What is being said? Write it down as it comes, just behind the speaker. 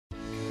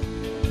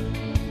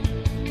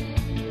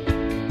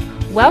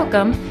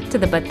Welcome to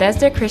the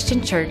Bethesda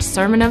Christian Church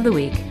Sermon of the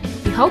Week.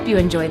 We hope you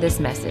enjoy this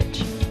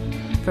message.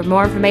 For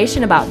more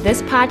information about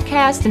this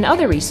podcast and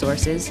other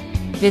resources,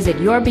 visit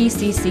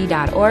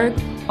yourbcc.org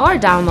or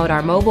download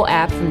our mobile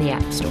app from the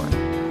App Store.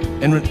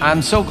 And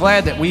I'm so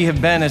glad that we have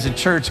been, as a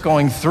church,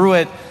 going through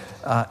it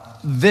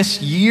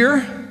this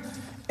year.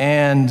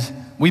 And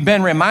we've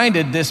been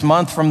reminded this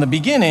month from the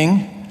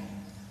beginning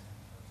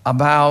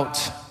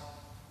about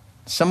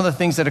some of the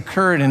things that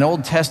occurred in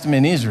Old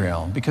Testament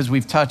Israel, because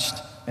we've touched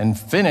and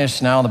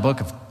finished now the book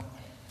of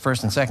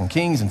 1st and 2nd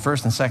Kings and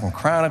 1st and 2nd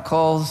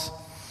Chronicles.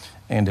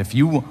 And if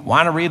you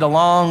want to read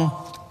along,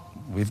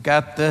 we've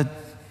got the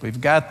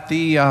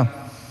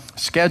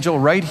schedule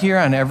right here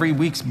on every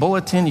week's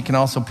bulletin. You can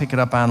also pick it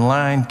up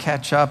online,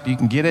 catch up. You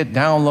can get it,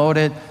 download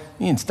it.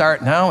 You can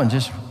start now and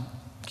just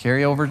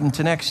carry over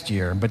into next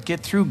year, but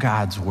get through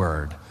God's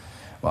Word.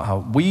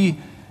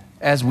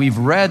 As we've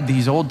read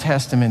these Old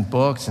Testament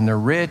books, and they're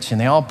rich, and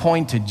they all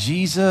point to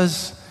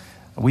Jesus,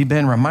 we've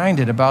been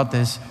reminded about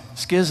this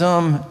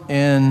schism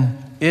in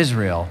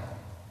Israel.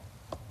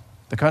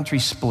 The country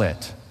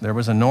split. There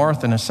was a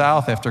north and a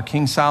south after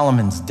King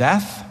Solomon's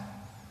death.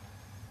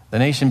 The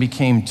nation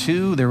became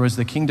two. There was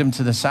the kingdom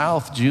to the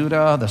south,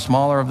 Judah, the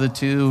smaller of the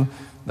two,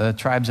 the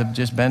tribes of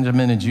just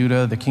Benjamin and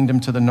Judah. The kingdom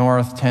to the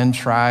north, 10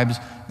 tribes.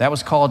 That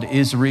was called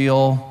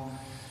Israel.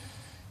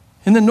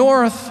 In the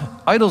north,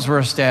 idols were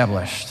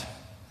established.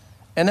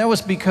 And that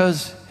was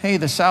because, hey,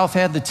 the south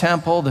had the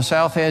temple, the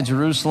south had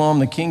Jerusalem,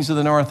 the kings of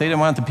the north, they didn't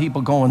want the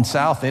people going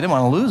south. They didn't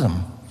want to lose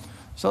them.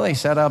 So they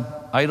set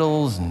up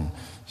idols and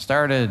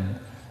started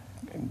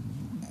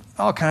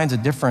all kinds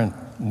of different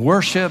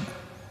worship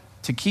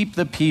to keep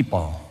the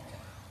people,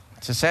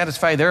 to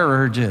satisfy their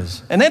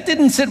urges. And that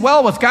didn't sit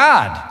well with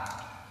God.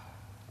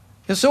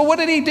 And so what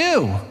did he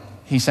do?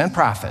 He sent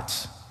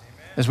prophets.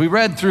 As we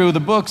read through the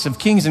books of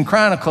Kings and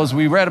Chronicles,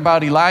 we read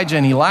about Elijah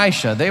and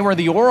Elisha. They were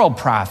the oral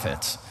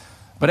prophets.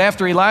 But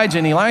after Elijah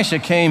and Elisha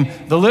came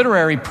the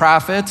literary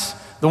prophets,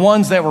 the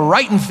ones that were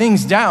writing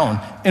things down.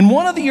 And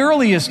one of the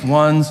earliest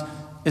ones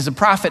is the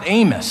prophet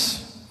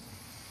Amos.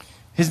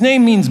 His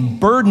name means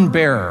burden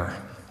bearer.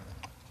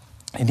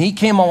 And he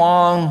came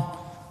along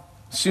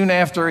soon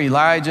after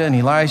Elijah and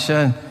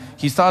Elisha.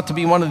 He's thought to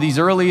be one of these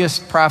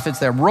earliest prophets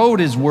that wrote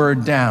his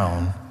word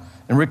down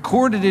and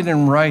recorded it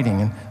in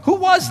writing. And who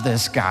was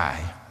this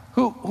guy?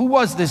 Who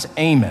was this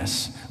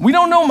Amos? We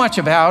don't know much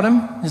about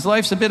him. His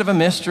life's a bit of a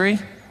mystery.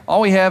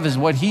 All we have is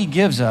what he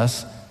gives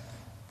us,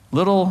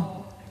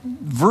 little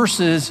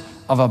verses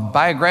of a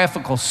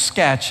biographical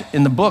sketch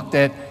in the book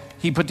that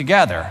he put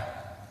together.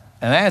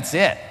 And that's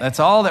it. That's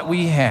all that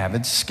we have.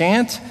 It's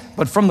scant,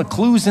 but from the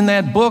clues in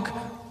that book,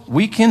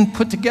 we can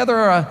put together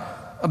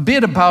a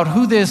bit about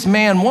who this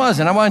man was.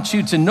 And I want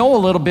you to know a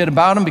little bit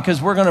about him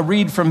because we're going to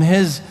read from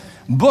his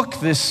book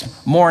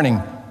this morning.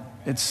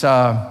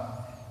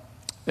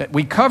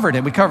 We covered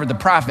it. We covered the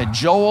prophet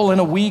Joel in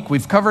a week.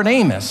 We've covered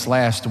Amos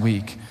last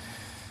week.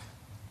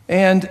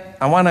 And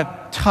I want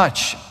to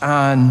touch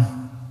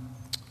on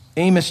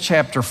Amos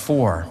chapter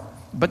 4.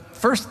 But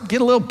first, get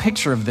a little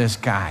picture of this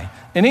guy.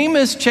 In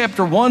Amos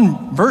chapter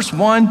 1, verse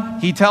 1,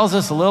 he tells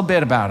us a little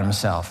bit about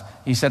himself.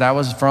 He said, I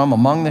was from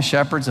among the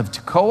shepherds of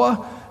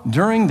Tekoa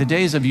during the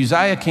days of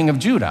Uzziah, king of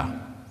Judah.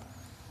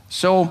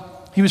 So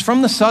he was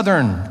from the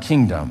southern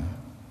kingdom.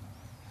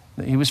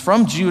 He was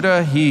from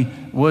Judah. He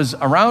was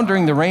around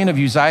during the reign of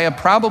Uzziah,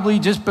 probably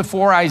just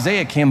before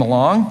Isaiah came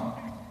along.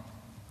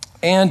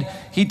 And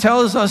he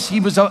tells us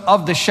he was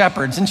of the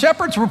shepherds. And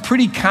shepherds were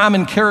pretty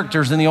common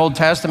characters in the Old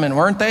Testament,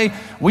 weren't they?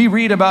 We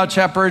read about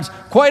shepherds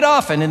quite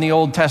often in the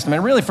Old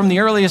Testament. Really, from the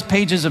earliest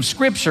pages of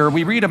Scripture,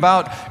 we read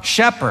about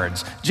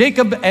shepherds.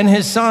 Jacob and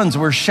his sons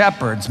were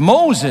shepherds.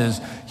 Moses,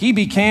 he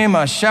became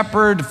a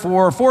shepherd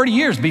for 40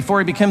 years before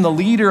he became the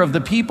leader of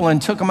the people and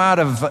took them out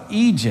of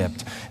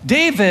Egypt.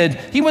 David,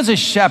 he was a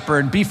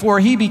shepherd before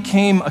he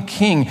became a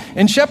king.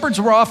 And shepherds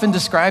were often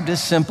described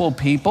as simple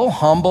people,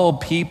 humble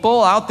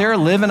people out there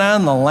living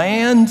on the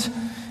land.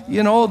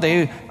 You know,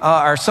 they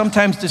are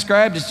sometimes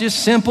described as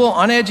just simple,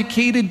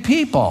 uneducated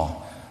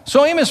people.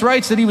 So Amos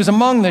writes that he was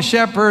among the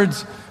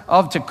shepherds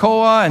of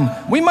Tekoa,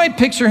 and we might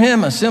picture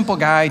him a simple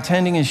guy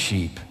tending his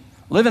sheep,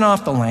 living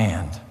off the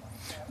land.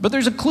 But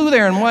there's a clue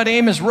there in what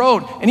Amos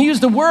wrote, and he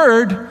used a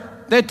word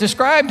that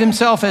described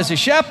himself as a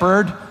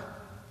shepherd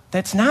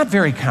that's not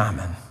very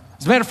common.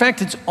 As a matter of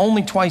fact, it's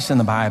only twice in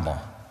the Bible.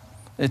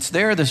 It's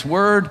there, this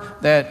word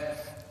that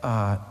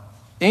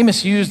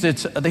Amos used,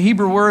 it's the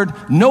Hebrew word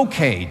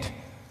noked.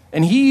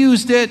 And he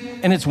used it,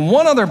 and it's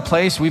one other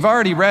place. We've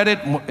already read it.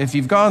 If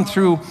you've gone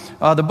through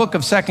the book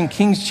of 2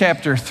 Kings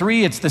chapter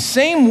 3, it's the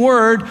same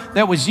word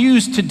that was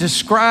used to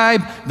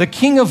describe the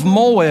king of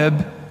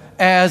Moab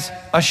as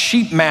a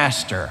sheep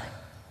master.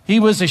 He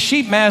was a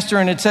sheep master,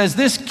 and it says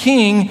this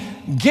king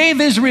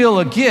gave Israel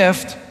a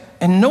gift,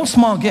 and no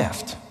small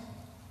gift.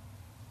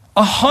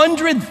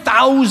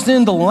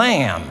 100,000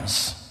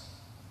 lambs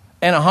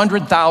and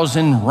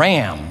 100,000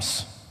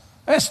 rams.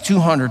 That's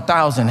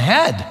 200,000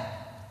 head.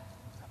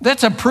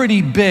 That's a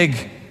pretty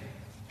big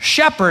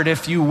shepherd,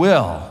 if you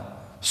will.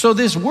 So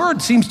this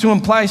word seems to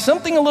imply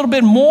something a little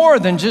bit more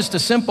than just a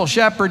simple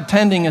shepherd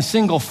tending a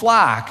single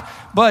flock,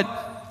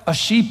 but a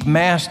sheep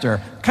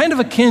master, kind of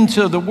akin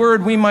to the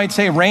word we might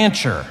say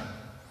rancher,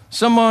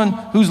 someone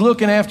who's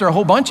looking after a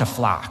whole bunch of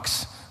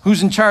flocks,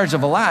 who's in charge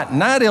of a lot,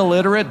 not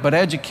illiterate but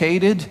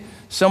educated,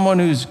 someone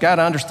who's got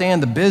to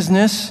understand the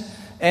business.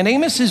 And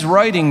Amos's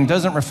writing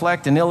doesn't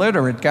reflect an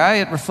illiterate guy,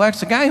 it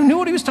reflects a guy who knew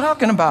what he was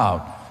talking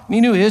about. And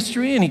he knew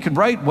history and he could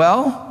write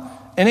well.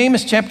 In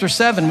Amos chapter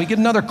 7, we get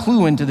another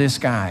clue into this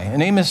guy.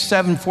 In Amos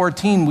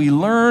 7:14, we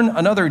learn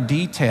another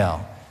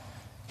detail.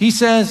 He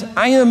says,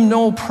 I am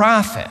no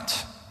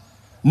prophet,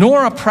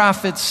 nor a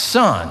prophet's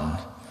son,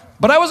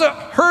 but I was a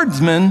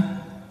herdsman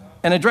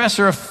and a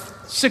dresser of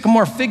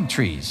sycamore fig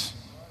trees.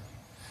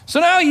 So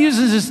now he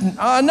uses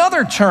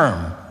another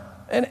term,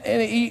 and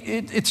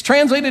it's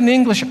translated in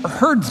English,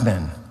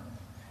 herdsman.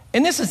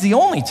 And this is the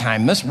only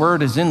time this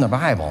word is in the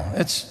Bible.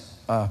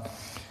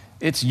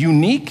 It's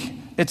unique.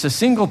 It's a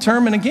single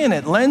term, and again,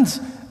 it lends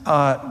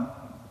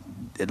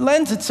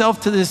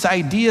itself to this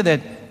idea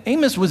that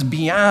Amos was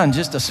beyond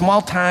just a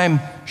small-time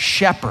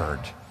shepherd.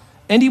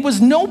 And he was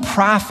no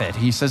prophet,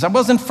 he says. I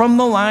wasn't from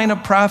the line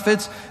of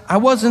prophets. I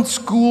wasn't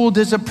schooled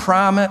as a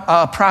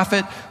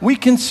prophet. We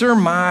can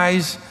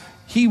surmise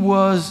he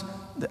was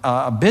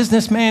a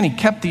businessman. He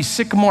kept these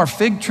sycamore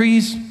fig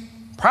trees,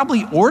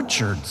 probably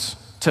orchards,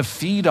 to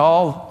feed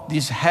all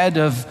these head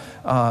of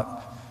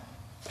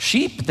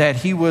sheep that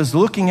he was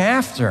looking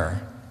after.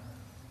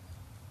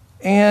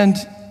 And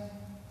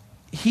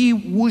he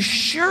was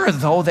sure,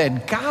 though,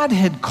 that God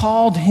had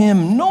called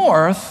him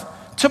north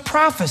to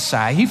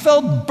prophesy. He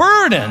felt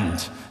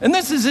burdened. And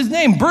this is his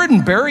name,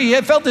 burden bearer. He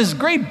had felt this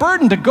great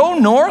burden to go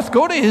north,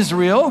 go to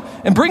Israel,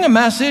 and bring a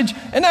message,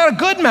 and not a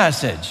good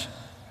message.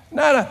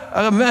 Not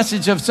a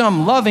message of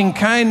some loving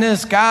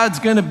kindness. God's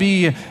going to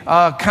be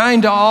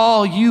kind to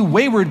all you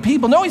wayward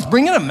people. No, he's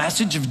bringing a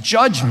message of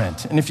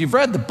judgment. And if you've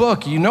read the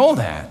book, you know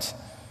that.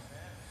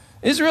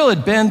 Israel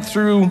had been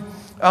through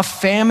a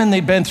famine.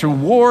 They'd been through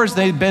wars.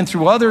 They'd been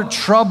through other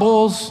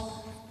troubles.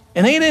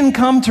 And they didn't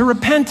come to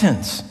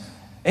repentance.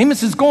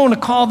 Amos is going to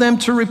call them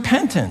to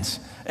repentance.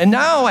 And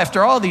now,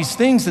 after all these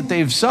things that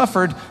they've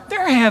suffered,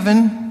 they're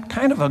having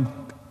kind of a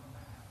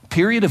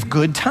period of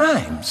good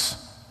times.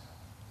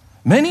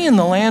 Many in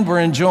the land were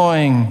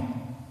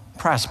enjoying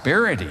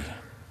prosperity.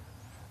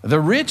 The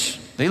rich,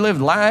 they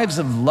lived lives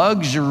of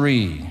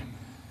luxury,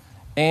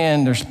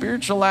 and their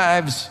spiritual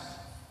lives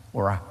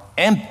were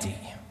empty.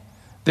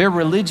 Their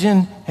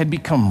religion had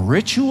become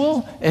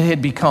ritual. It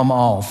had become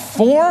all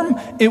form.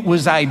 It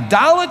was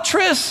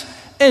idolatrous,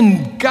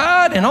 and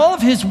God and all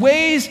of his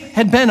ways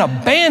had been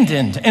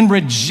abandoned and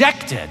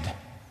rejected.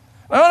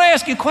 I want to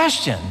ask you a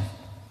question.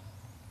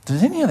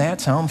 Does any of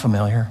that sound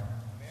familiar?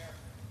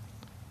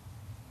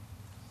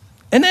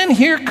 And then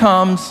here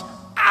comes,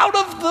 out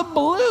of the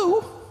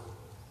blue,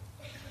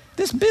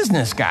 this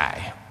business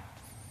guy,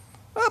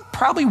 a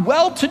probably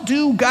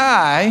well-to-do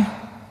guy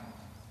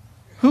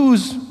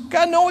who's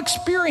got no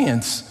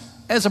experience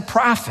as a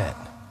prophet.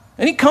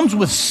 And he comes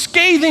with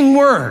scathing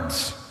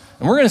words.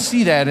 And we're going to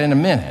see that in a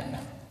minute.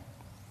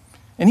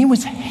 And he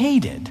was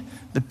hated.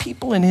 The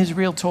people in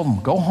Israel told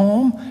him, go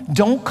home,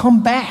 don't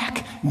come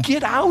back,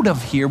 get out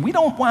of here. We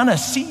don't want to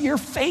see your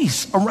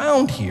face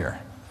around here.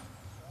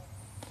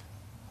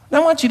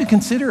 Now I want you to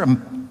consider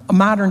a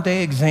modern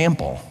day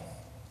example.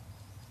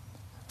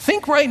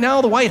 Think right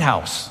now the White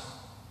House.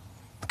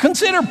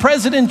 Consider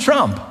President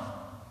Trump.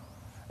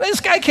 This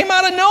guy came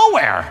out of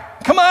nowhere,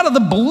 come out of the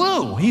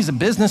blue. He's a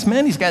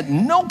businessman. He's got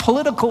no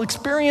political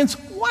experience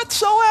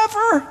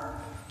whatsoever.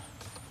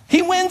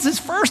 He wins his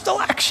first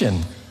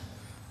election.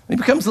 He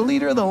becomes the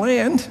leader of the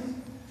land.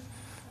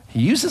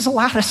 He uses a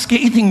lot of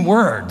scathing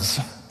words,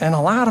 and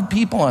a lot of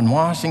people in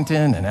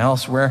Washington and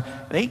elsewhere,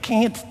 they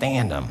can't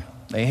stand him.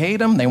 They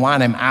hate him. They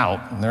want him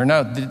out. They're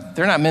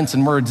not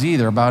mincing words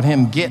either about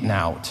him getting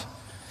out.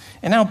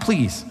 And now,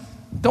 please,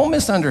 don't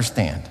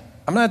misunderstand.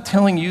 I'm not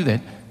telling you that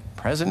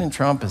President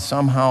Trump is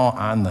somehow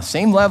on the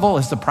same level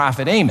as the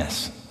prophet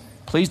Amos.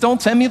 Please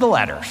don't send me the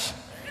letters,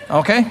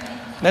 okay?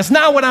 That's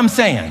not what I'm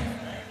saying.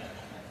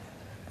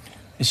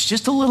 It's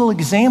just a little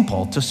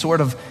example to sort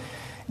of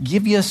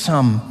give you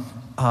some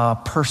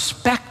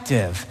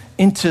perspective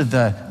into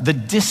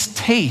the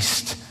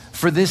distaste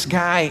for this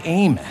guy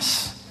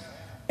Amos.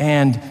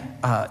 And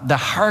the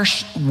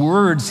harsh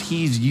words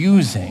he's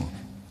using.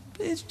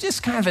 It's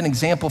just kind of an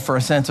example for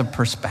a sense of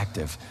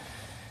perspective.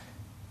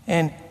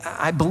 And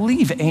I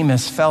believe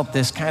Amos felt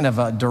this kind of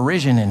a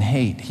derision and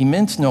hate. He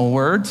minced no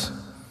words.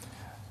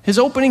 His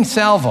opening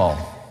salvo,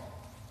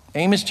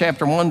 Amos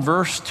chapter 1,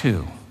 verse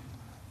 2.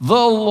 The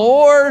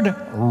Lord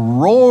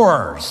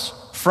roars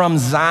from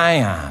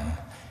Zion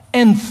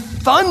and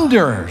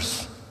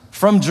thunders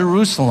from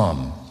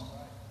Jerusalem.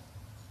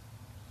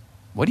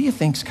 What do you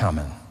think's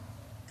coming?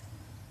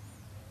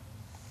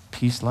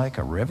 Peace like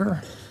a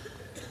river?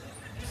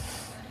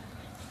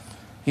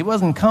 He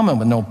wasn't coming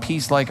with no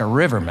peace like a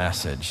river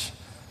message.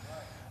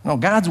 No,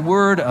 God's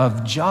word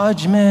of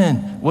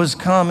judgment was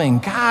coming.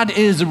 God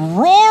is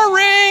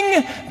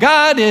roaring.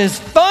 God is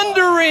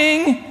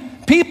thundering.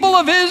 People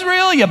of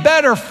Israel, you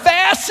better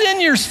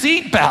fasten your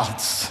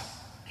seatbelts.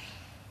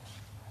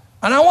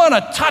 And I want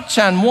to touch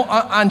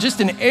on just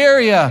an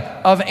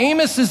area of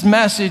Amos's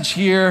message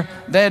here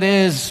that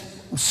is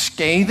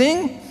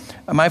scathing.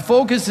 My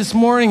focus this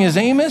morning is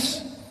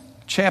Amos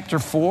chapter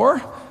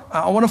 4.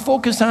 I want to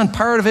focus on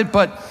part of it,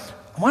 but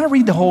I want to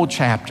read the whole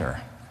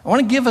chapter. I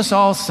want to give us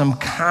all some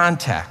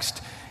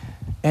context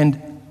and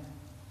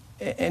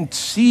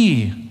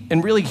see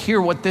and really hear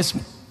what this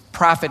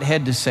prophet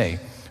had to say.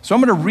 So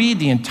I'm going to read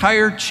the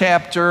entire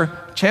chapter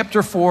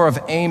 4 of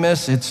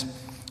Amos. It's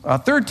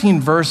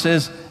 13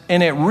 verses.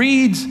 And it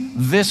reads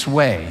this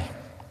way.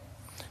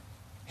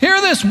 Hear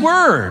this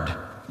word,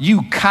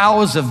 you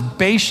cows of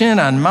Bashan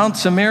on Mount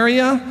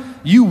Samaria,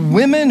 you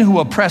women who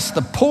oppress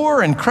the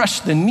poor and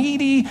crush the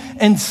needy,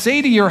 and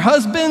say to your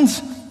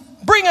husbands,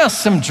 bring us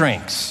some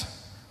drinks.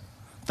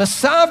 The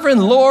sovereign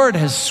Lord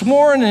has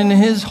sworn in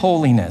his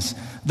holiness,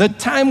 the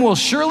time will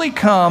surely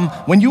come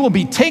when you will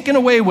be taken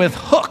away with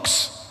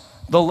hooks,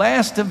 the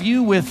last of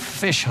you with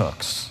fish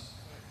hooks.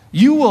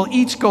 You will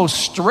each go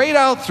straight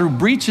out through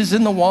breaches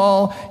in the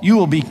wall. You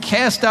will be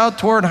cast out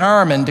toward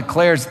Harmon,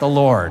 declares the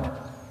Lord.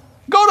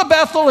 Go to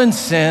Bethel and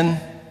sin.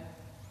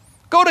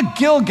 Go to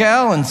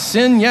Gilgal and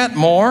sin yet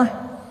more.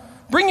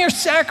 Bring your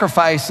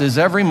sacrifices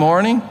every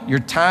morning, your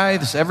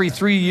tithes every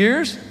 3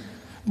 years.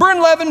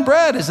 Burn leavened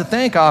bread as a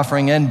thank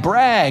offering and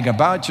brag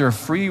about your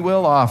free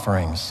will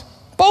offerings.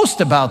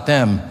 Boast about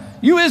them,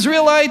 you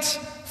Israelites,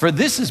 for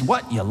this is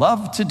what you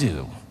love to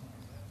do,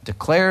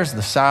 declares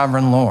the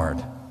sovereign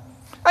Lord.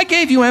 I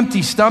gave you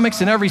empty stomachs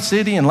in every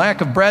city and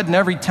lack of bread in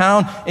every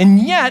town, and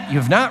yet you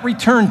have not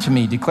returned to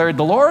me, declared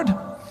the Lord.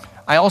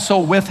 I also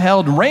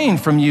withheld rain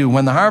from you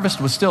when the harvest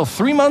was still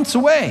 3 months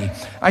away.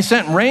 I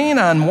sent rain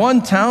on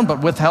one town,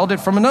 but withheld it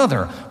from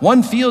another.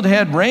 One field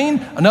had rain,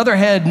 another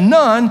had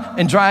none,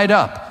 and dried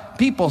up.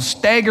 People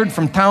staggered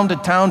from town to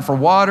town for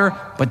water,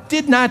 but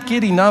did not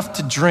get enough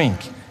to drink.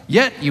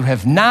 Yet you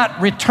have not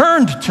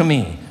returned to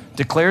me,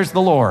 declares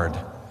the Lord.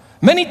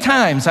 Many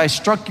times I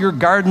struck your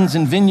gardens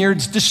and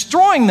vineyards,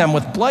 destroying them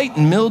with blight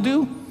and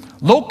mildew.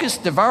 Locusts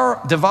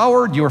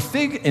devoured your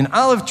fig and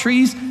olive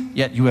trees,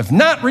 yet you have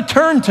not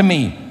returned to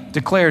me,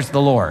 declares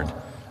the Lord.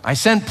 I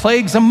sent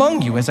plagues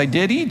among you as I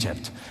did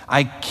Egypt.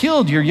 I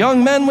killed your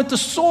young men with the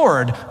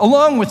sword,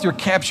 along with your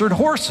captured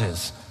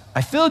horses.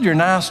 I filled your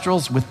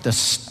nostrils with the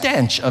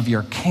stench of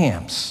your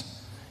camps.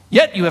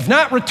 Yet you have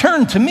not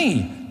returned to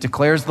me,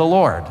 declares the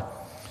Lord.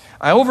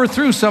 I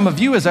overthrew some of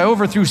you as I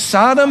overthrew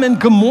Sodom and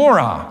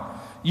Gomorrah.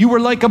 You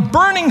were like a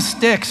burning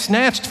stick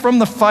snatched from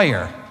the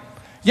fire.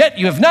 Yet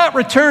you have not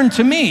returned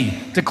to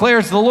me,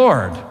 declares the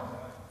Lord.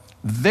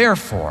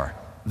 Therefore,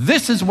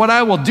 this is what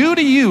I will do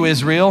to you,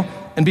 Israel,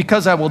 and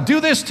because I will do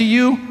this to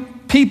you,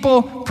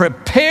 people,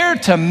 prepare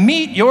to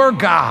meet your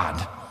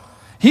God.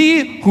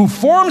 He who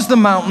forms the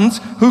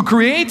mountains, who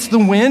creates the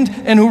wind,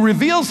 and who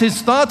reveals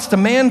his thoughts to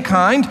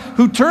mankind,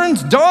 who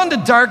turns dawn to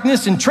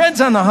darkness and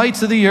treads on the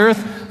heights of the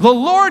earth, the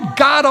Lord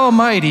God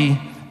Almighty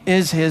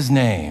is his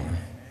name.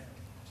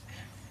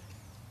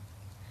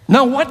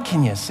 Now, what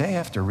can you say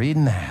after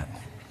reading that?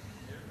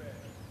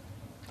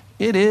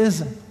 It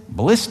is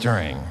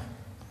blistering.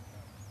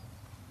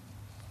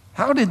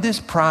 How did this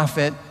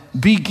prophet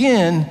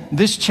begin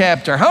this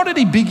chapter? How did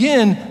he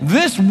begin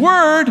this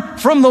word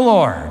from the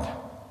Lord?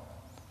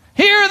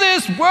 Hear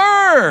this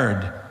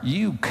word,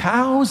 you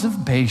cows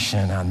of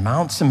Bashan on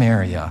Mount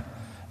Samaria,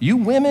 you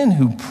women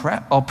who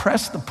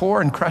oppress the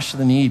poor and crush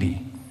the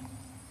needy.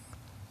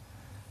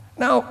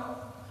 Now,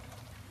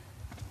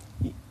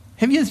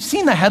 have you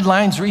seen the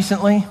headlines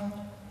recently?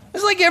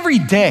 It's like every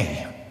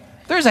day.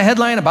 There's a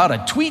headline about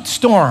a tweet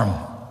storm.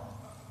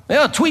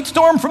 A tweet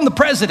storm from the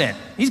president.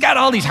 He's got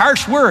all these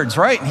harsh words,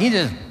 right? And he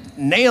just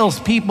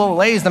nails people,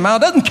 lays them out,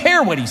 doesn't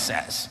care what he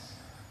says.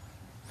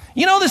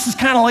 You know, this is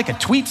kind of like a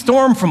tweet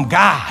storm from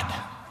God.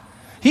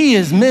 He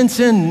is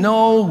mincing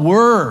no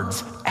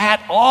words at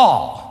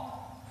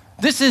all.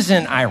 This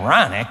isn't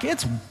ironic.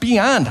 It's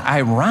beyond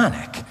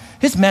ironic.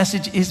 His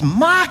message is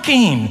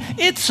mocking.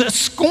 It's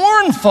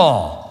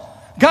scornful.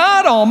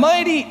 God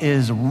Almighty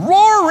is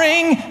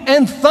roaring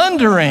and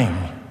thundering.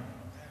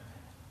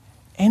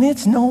 And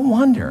it's no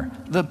wonder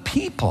the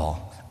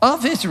people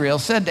of Israel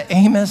said to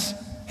Amos,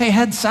 hey,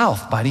 head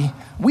south, buddy.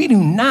 We do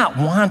not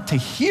want to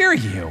hear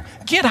you.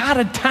 Get out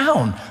of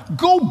town.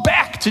 Go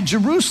back to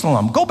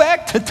Jerusalem. Go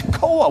back to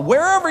Tekoa,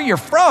 wherever you're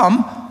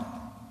from.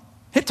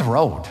 Hit the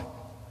road.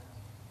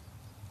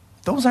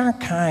 Those aren't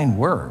kind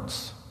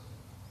words.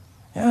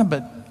 Yeah,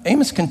 but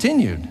Amos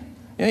continued.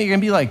 You're going to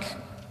be like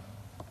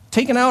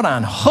taken out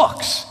on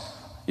hooks.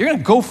 You're going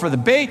to go for the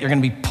bait. You're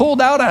going to be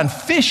pulled out on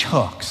fish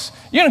hooks.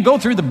 You're going to go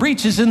through the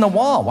breaches in the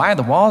wall. Why?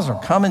 The walls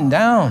are coming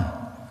down.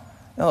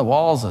 The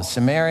walls of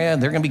Samaria,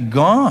 they're going to be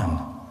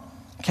gone.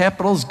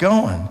 Capital's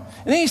going.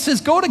 And then he says,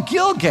 go to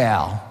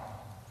Gilgal.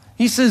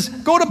 He says,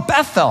 go to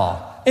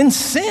Bethel and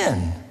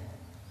sin.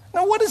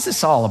 Now, what is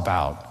this all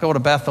about? Go to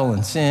Bethel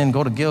and sin,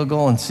 go to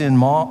Gilgal and sin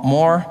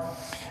more.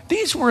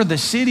 These were the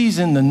cities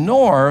in the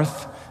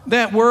north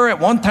that were at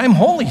one time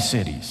holy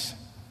cities.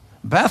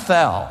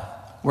 Bethel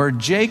where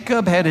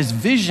Jacob had his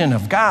vision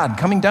of God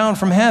coming down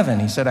from heaven.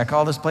 He said, I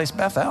call this place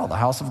Bethel, the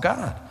house of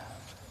God.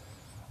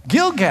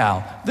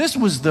 Gilgal, this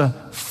was the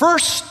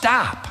first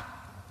stop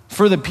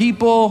for the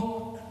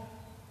people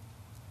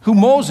who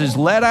Moses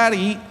led out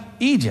of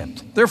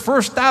Egypt. Their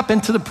first stop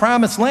into the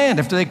promised land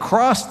after they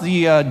crossed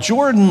the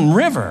Jordan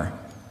River.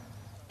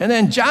 And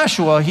then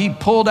Joshua, he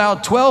pulled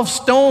out 12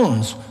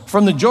 stones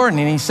from the Jordan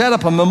and he set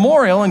up a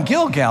memorial in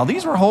Gilgal.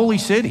 These were holy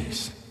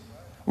cities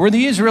where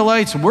the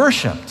Israelites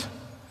worshiped.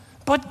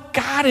 But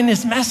God, in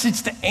his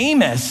message to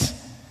Amos,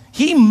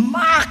 he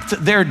mocked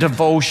their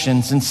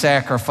devotions and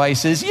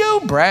sacrifices.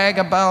 You brag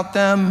about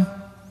them.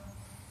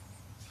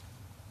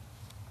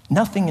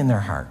 Nothing in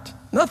their heart.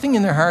 Nothing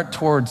in their heart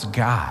towards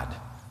God.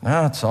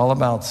 No, it's all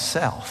about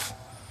self.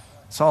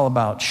 It's all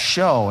about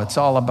show. It's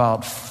all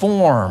about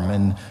form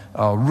and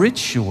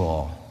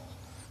ritual.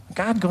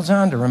 God goes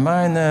on to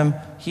remind them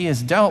he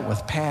has dealt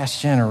with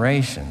past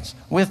generations,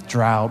 with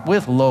drought,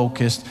 with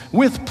locusts,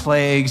 with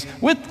plagues,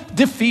 with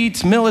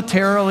defeats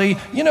militarily.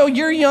 You know,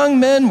 your young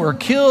men were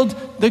killed.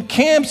 The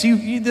camps,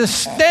 the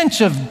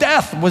stench of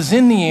death was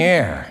in the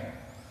air.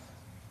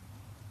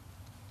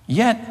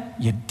 Yet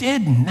you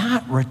did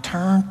not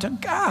return to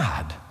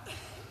God.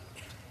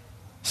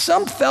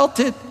 Some felt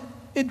it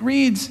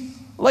reads,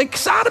 like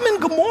Sodom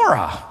and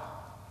Gomorrah.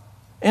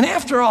 And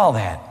after all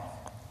that,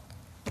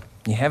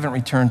 you haven't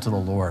returned to the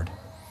Lord.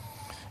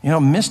 You know,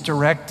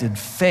 misdirected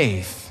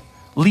faith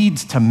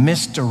leads to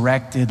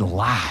misdirected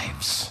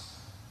lives.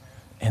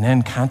 And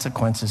then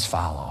consequences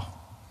follow.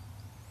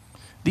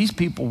 These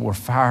people were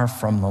far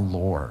from the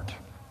Lord.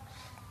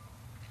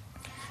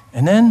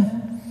 And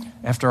then,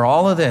 after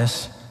all of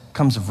this,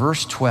 comes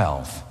verse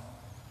 12.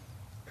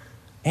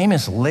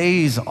 Amos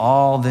lays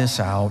all this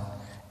out,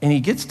 and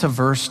he gets to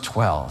verse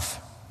 12.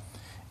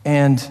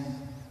 And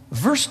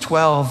verse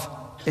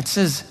 12, it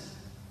says,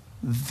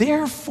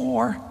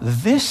 therefore,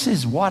 this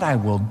is what I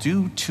will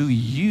do to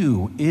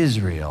you,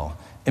 Israel.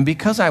 And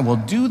because I will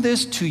do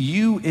this to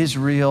you,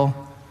 Israel,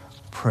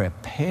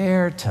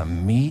 prepare to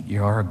meet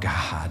your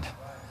God.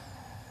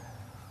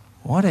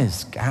 What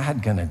is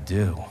God going to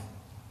do?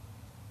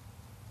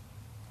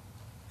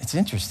 It's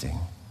interesting.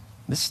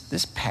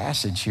 This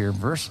passage here,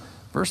 verse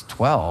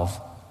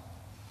 12,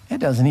 it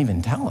doesn't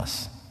even tell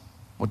us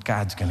what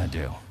God's going to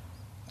do.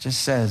 It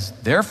just says,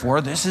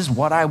 therefore, this is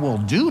what I will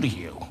do to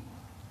you.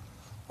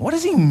 What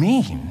does he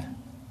mean?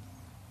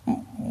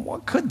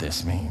 What could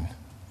this mean?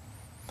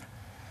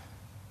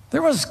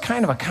 There was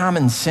kind of a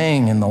common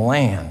saying in the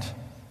land,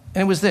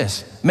 and it was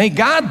this: may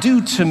God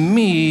do to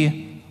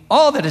me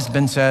all that has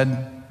been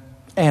said,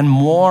 and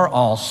more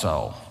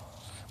also.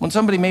 When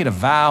somebody made a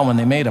vow, when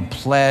they made a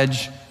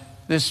pledge,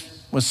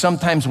 this was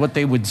sometimes what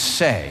they would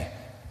say.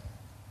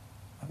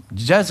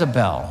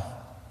 Jezebel,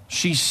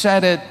 she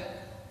said it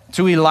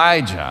to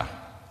Elijah.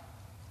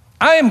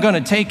 I am going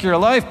to take your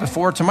life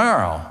before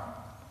tomorrow.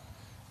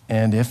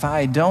 And if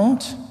I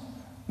don't,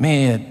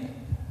 may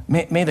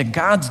the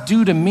gods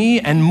do to me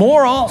and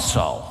more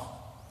also.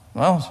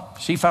 Well,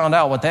 she found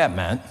out what that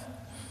meant.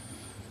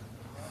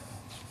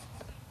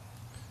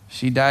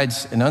 She died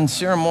an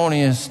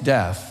unceremonious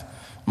death,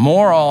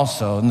 more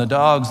also, and the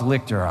dogs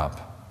licked her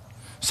up.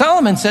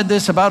 Solomon said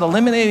this about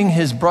eliminating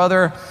his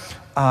brother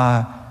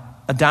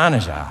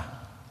Adonijah.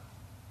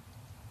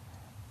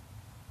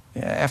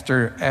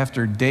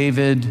 After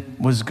David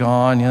was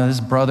gone,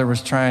 his brother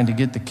was trying to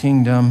get the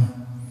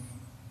kingdom.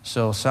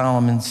 So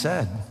Solomon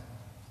said,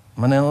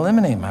 I'm going to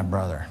eliminate my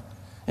brother.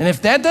 And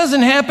if that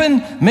doesn't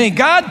happen, may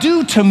God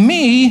do to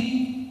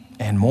me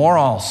and more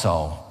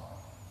also.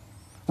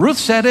 Ruth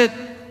said it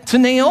to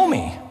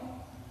Naomi.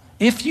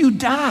 If you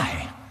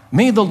die,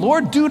 may the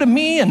Lord do to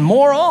me and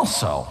more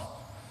also.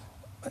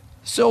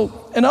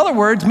 So, in other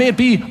words, may it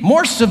be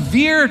more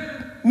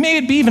severe, may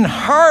it be even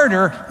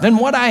harder than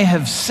what I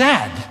have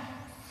said.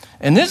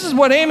 And this is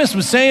what Amos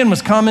was saying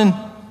was coming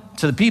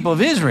to the people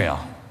of Israel.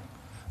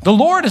 The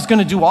Lord is going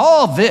to do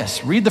all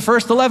this. Read the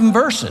first 11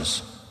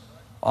 verses.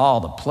 All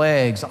the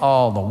plagues,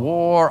 all the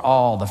war,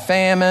 all the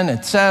famine,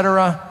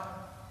 etc.,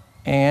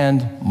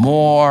 and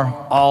more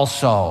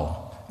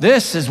also.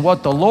 This is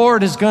what the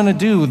Lord is going to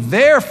do.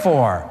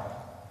 Therefore,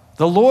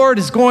 the Lord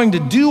is going to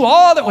do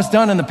all that was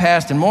done in the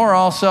past and more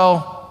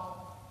also.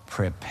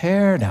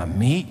 Prepare to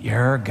meet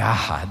your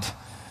God.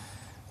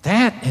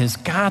 That has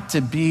got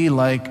to be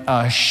like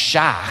a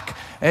shock.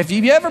 If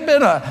you've ever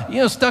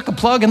been stuck a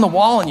plug in the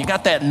wall and you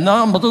got that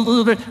numb,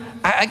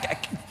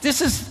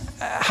 this is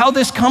how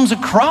this comes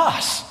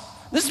across.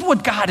 This is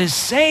what God is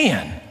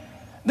saying.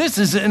 This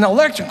is an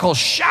electrical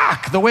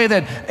shock, the way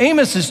that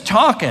Amos is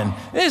talking.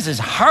 This is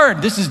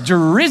hard. This is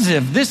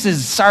derisive. This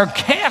is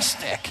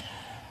sarcastic.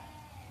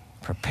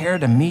 Prepare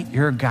to meet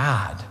your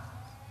God.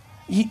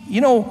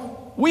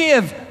 We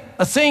have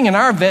a saying in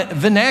our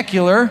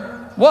vernacular,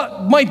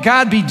 what might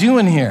God be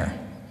doing here?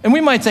 And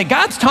we might say,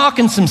 God's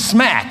talking some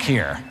smack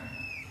here.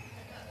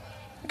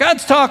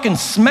 God's talking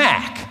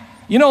smack.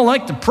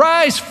 Like the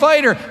prize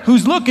fighter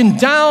who's looking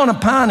down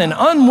upon an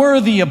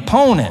unworthy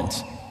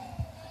opponent.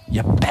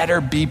 You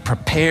better be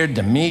prepared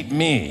to meet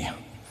me.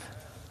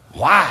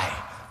 Why?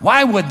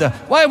 Why would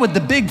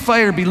the big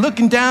fire be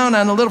looking down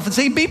on the little fire?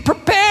 Say, be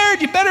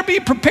prepared. You better be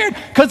prepared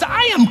because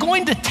I am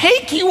going to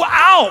take you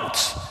out.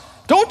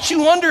 Don't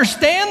you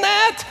understand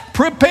that?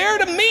 Prepare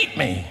to meet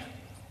me.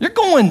 You're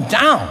going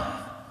down.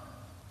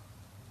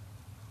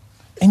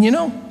 And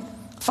I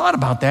thought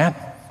about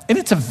that, and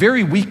it's a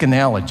very weak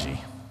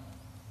analogy.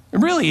 It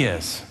really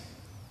is.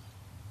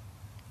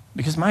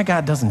 Because my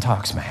God doesn't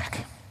talk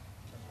smack.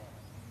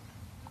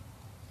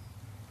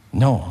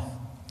 No,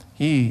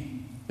 he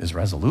is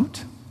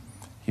resolute.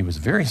 He was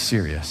very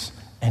serious,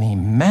 and he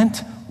meant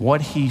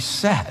what he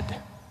said,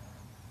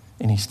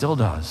 and he still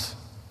does.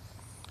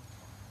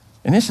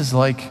 And this is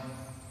like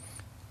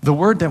the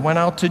word that went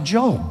out to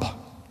Job.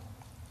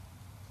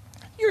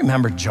 You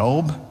remember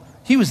Job?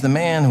 He was the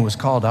man who was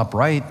called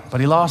upright,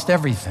 but he lost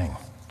everything.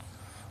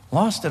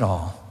 Lost it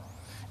all.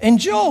 And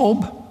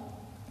Job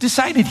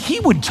decided he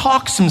would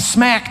talk some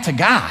smack to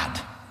God.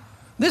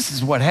 This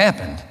is what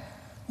happened.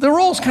 The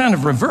roles kind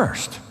of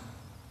reversed.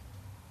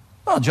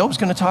 Well, Job's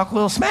going to talk a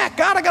little smack.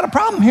 God, I got a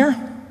problem here.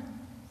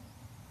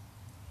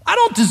 I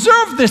don't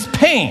deserve this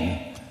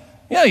pain.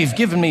 You've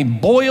given me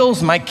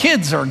boils. My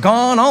kids are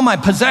gone. All my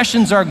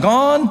possessions are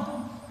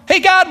gone. Hey,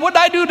 God, what did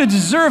I do to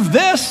deserve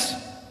this?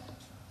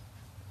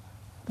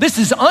 This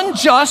is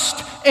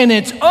unjust and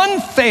it's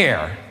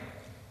unfair.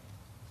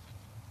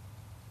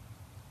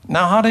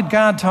 Now, how did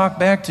God talk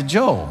back to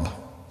Job?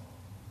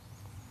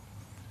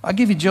 I'll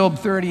give you Job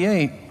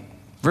 38,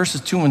 verses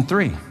 2 and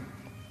 3.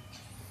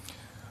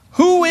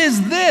 Who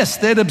is this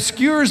that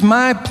obscures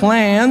my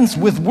plans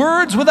with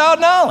words without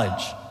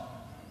knowledge?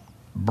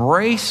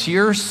 Brace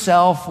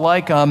yourself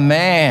like a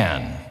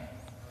man.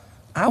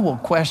 I will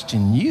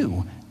question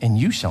you, and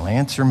you shall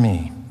answer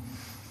me.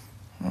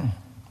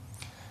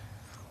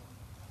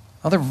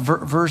 Other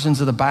versions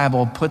of the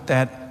Bible put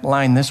that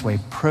line this way: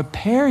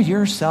 prepare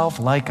yourself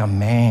like a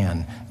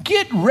man.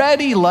 Get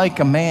ready like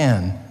a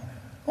man.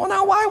 Well,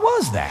 now, why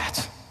was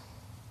that?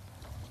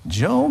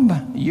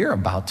 Job, you're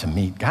about to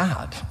meet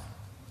God.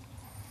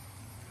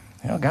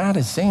 God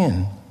is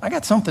saying, I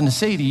got something to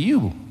say to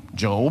you,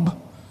 Job,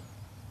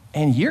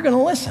 and you're going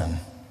to listen.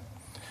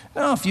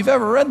 Now, if you've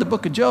ever read the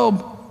book of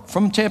Job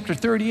from chapter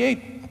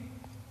 38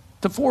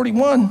 to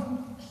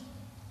 41,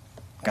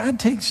 God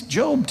takes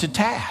Job to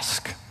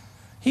task.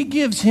 He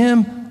gives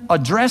him a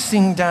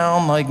dressing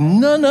down like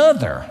none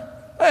other.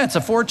 That's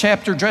a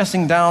 4-chapter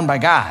dressing down by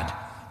God.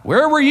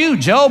 Where were you,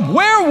 Job?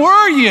 Where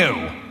were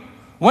you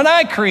when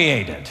I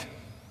created?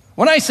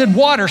 When I said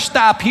water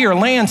stop here,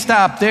 land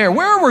stop there?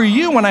 Where were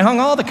you when I hung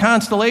all the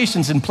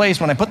constellations in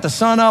place, when I put the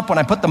sun up, when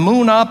I put the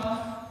moon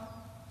up?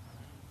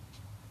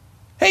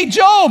 Hey,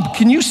 Job,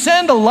 can you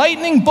send a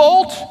lightning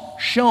bolt?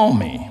 Show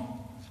me.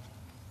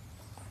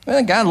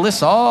 And God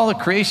lists all the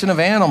creation of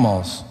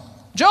animals.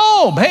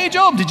 Job, hey,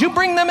 Job, did you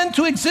bring them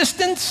into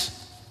existence?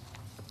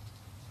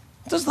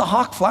 Does the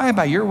hawk fly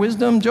by your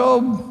wisdom,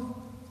 Job?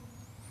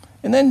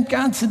 And then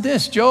God said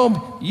this: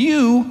 Job,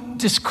 you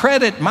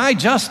discredit my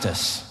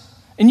justice,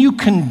 and you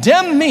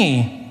condemn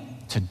me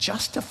to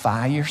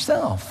justify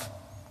yourself.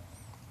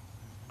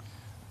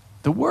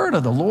 The word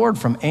of the Lord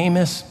from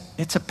Amos,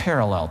 it's a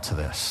parallel to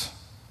this.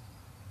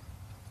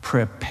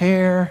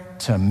 Prepare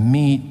to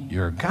meet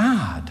your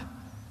God.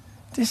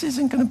 This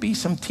isn't going to be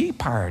some tea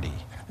party.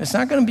 It's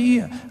not going to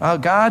be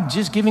God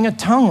just giving a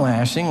tongue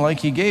lashing like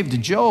he gave to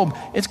Job.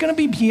 It's going to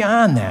be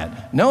beyond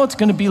that. No, it's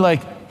going to be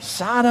like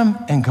Sodom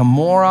and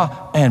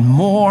Gomorrah and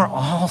more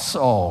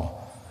also.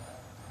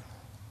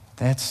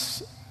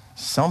 That's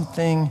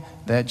something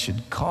that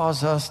should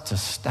cause us to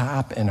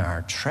stop in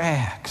our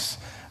tracks.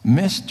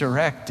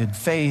 Misdirected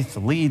faith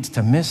leads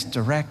to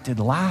misdirected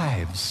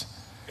lives,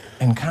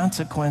 and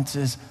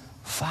consequences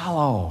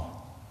follow.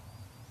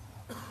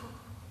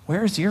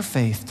 Where's your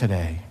faith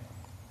today?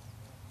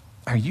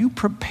 Are you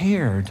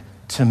prepared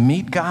to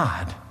meet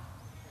God?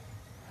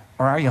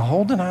 Or are you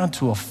holding on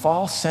to a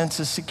false sense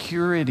of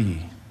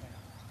security?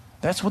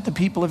 That's what the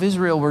people of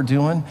Israel were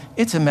doing.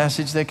 It's a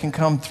message that can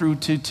come through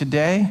to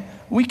today.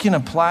 We can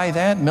apply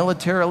that: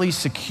 militarily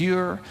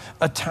secure,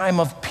 a time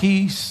of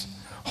peace,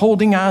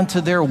 holding on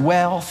to their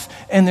wealth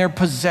and their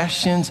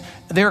possessions,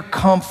 their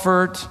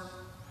comfort,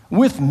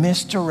 with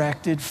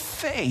misdirected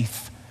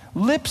faith,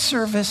 lip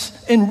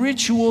service and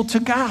ritual to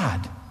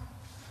God.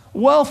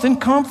 Wealth and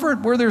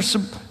comfort were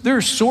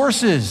their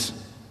sources.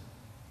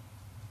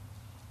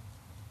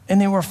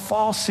 And they were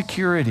false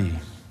security.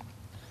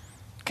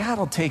 God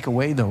will take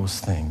away those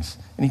things,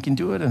 and he can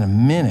do it in a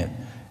minute.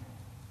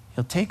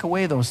 He'll take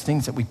away those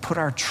things that we put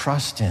our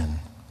trust in.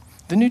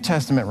 The New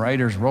Testament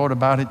writers wrote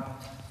about it.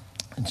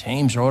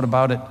 James wrote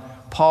about it.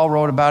 Paul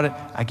wrote about it.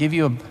 I give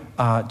you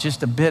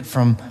just a bit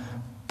from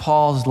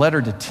Paul's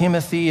letter to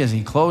Timothy as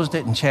he closed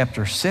it in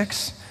chapter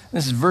 6.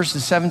 This is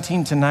verses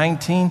 17 to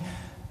 19.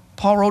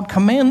 Paul wrote,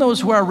 "Command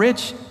those who are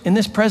rich in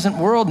this present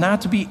world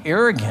not to be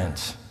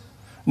arrogant,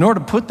 nor to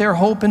put their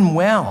hope in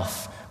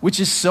wealth, which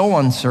is so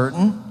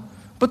uncertain,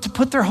 but to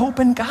put their hope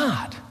in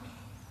God,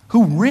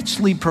 who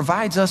richly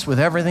provides us with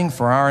everything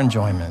for our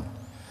enjoyment.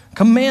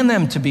 Command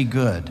them to be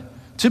good,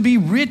 to be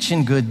rich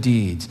in good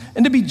deeds,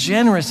 and to be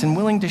generous and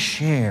willing to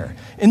share.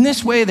 In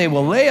this way, they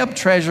will lay up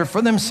treasure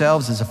for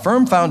themselves as a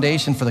firm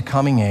foundation for the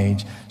coming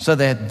age, so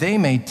that they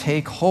may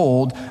take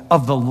hold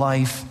of the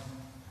life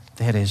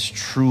that is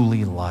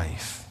truly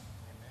life.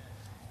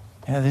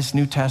 Yeah, this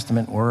New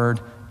Testament word,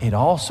 it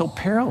also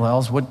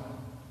parallels what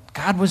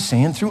God was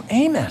saying through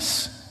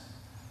Amos.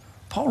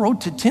 Paul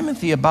wrote to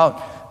Timothy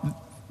about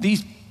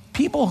these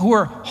people who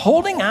are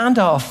holding on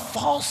to a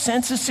false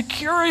sense of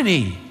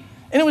security.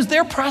 And it was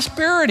their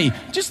prosperity,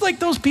 just like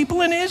those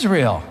people in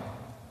Israel.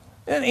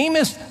 And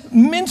Amos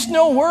minced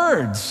no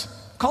words,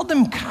 called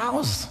them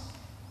cows.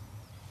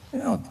 You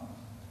know,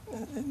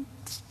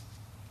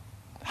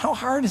 how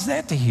hard is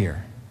that to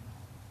hear?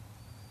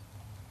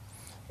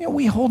 You know,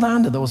 we hold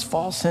on to those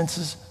false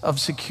senses of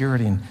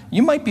security. And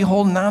you might be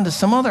holding on to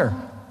some other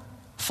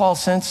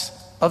false sense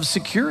of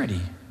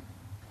security.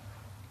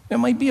 It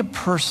might be a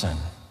person,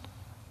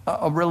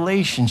 a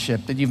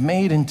relationship that you've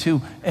made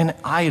into an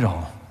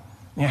idol.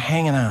 You're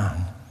hanging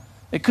on.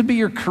 It could be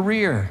your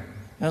career.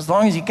 And as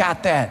long as you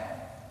got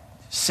that,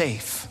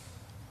 safe.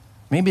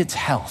 Maybe it's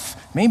health.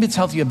 Maybe it's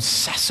health. You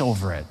obsess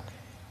over it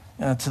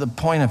to the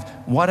point of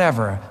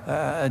whatever,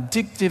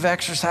 addictive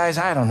exercise,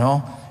 I don't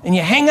know. And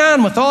you hang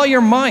on with all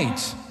your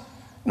might.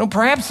 You know,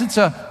 perhaps it's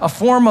a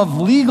form of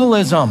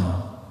legalism.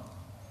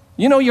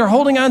 You know, you're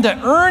holding on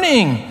to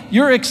earning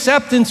your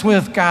acceptance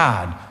with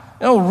God.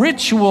 You know,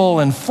 ritual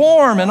and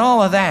form and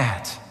all of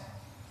that.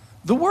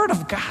 The word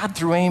of God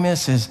through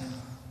Amos is,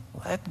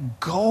 let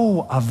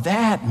go of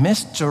that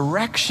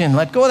misdirection.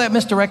 Let go of that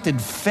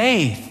misdirected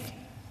faith.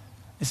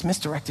 It's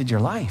misdirected your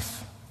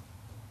life.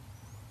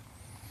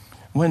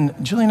 When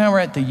Julie and I were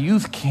at the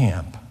youth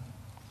camp,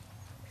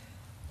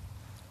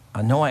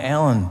 Noah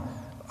Allen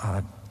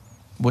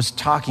was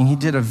talking. He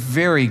did a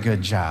very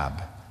good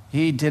job.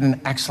 He did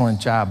an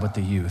excellent job with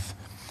the youth.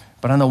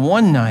 But on the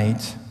one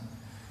night,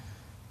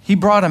 he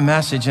brought a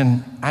message,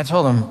 and I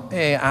told him,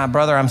 hey,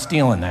 brother, I'm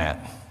stealing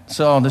that.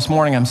 So this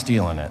morning I'm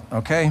stealing it,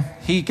 okay?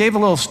 He gave a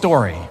little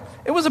story.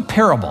 It was a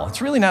parable. It's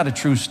really not a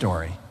true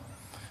story.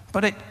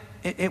 But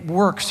it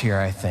works here,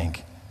 I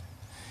think.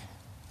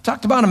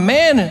 Talked about a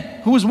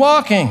man who was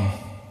walking,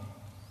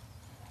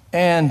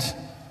 and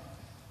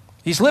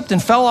he slipped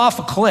and fell off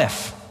a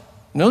cliff.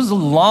 And it was a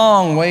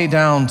long way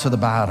down to the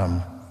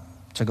bottom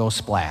to go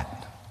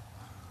splat.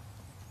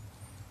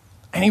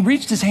 And he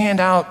reached his hand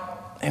out,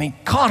 and he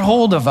caught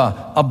hold of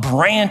a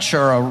branch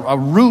or a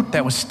root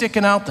that was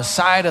sticking out the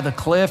side of the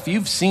cliff.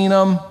 You've seen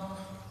them.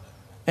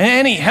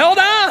 And he held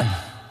on.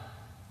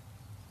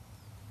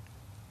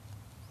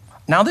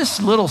 Now, this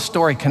little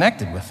story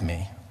connected with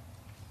me.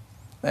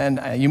 And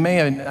I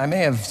may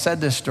have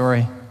said this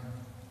story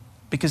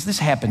because this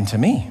happened to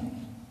me.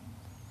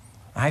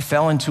 I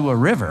fell into a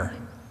river,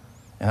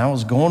 and I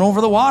was going over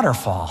the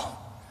waterfall.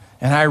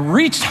 And I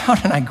reached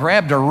out and I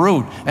grabbed a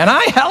root, and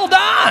I held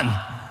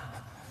on.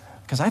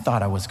 Because I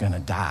thought I was going to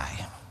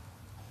die.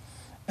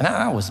 And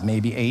I was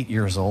maybe 8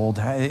 years old.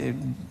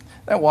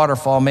 That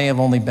waterfall may have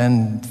only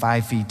been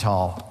 5 feet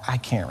tall. I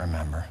can't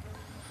remember.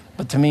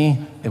 But to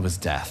me, it was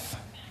death.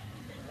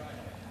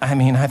 I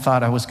mean, I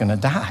thought I was going to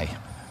die.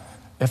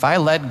 If I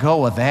let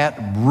go of that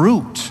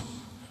root,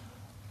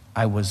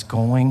 I was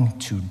going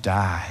to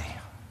die.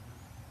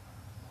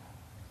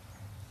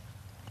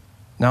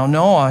 Now,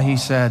 Noah, he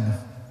said,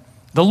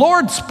 the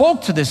Lord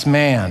spoke to this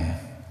man.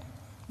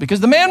 Because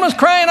the man was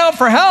crying out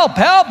for help,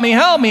 help me,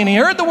 help me. And he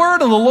heard the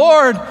word of the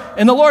Lord,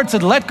 and the Lord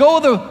said, let go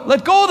of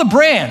the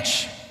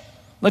branch.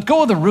 Let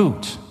go of the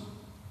root.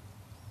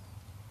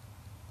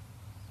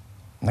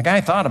 And the guy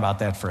thought about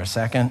that for a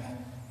second,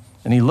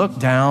 and he looked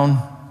down,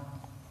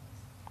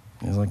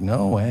 and he's like,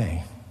 no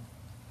way.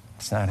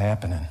 It's not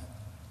happening.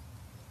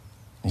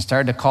 He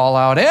started to call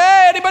out,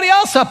 hey, anybody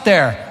else up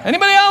there?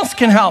 Anybody else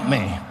can help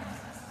me?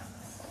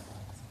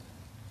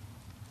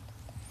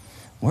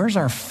 Where's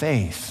our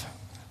faith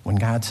when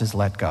God says,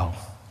 let go?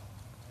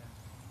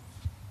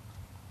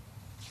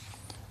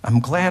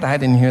 I'm glad I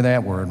didn't hear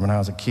that word when I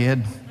was a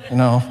kid. You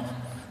know,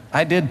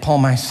 I did pull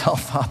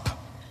myself up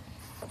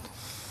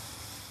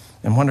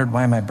and wondered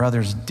why my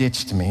brothers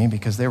ditched me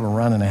because they were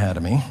running ahead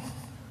of me.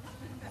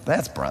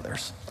 That's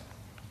brothers.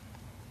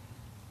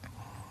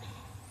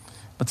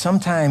 But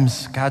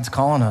sometimes God's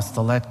calling us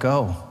to let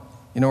go.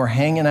 You know, we're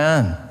hanging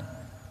on.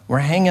 We're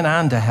hanging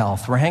on to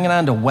health. We're hanging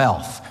on to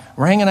wealth.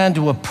 We're hanging on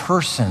to a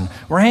person.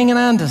 We're hanging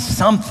on to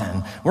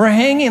something. We're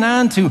hanging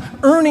on to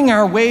earning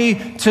our way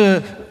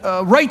to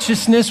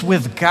righteousness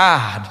with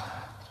God.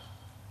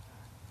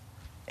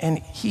 And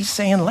he's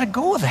saying, let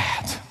go of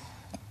that.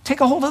 Take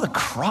a hold of the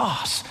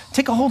cross.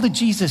 Take a hold of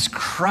Jesus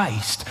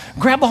Christ.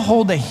 Grab a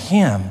hold of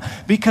him,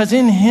 because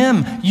in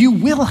him you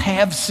will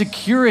have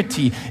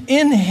security.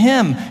 In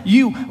him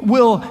you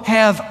will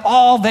have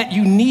all that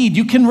you need.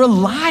 You can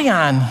rely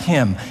on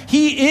him.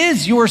 He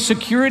is your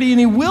security, and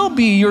he will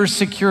be your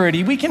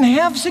security. We can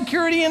have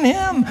security in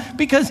him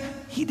because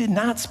he did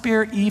not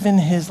spare even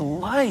his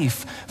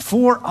life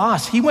for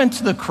us. He went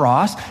to the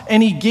cross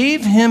and he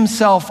gave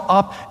himself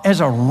up as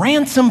a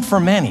ransom for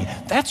many.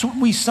 That's what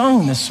we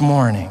sung this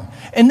morning.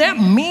 And that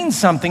means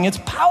something. It's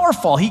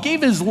powerful. He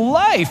gave his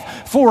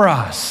life for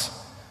us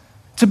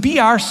to be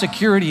our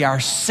security, our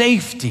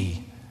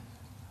safety.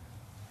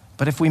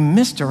 But if we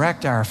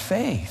misdirect our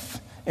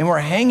faith and we're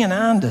hanging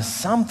on to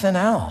something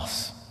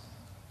else,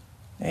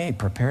 hey,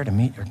 prepare to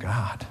meet your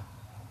God.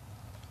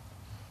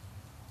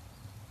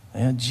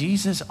 And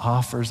Jesus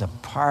offers a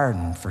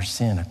pardon for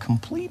sin, a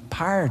complete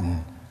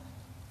pardon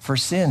for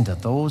sin to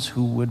those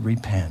who would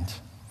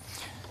repent.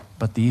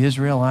 But the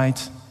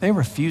Israelites, they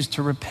refused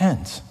to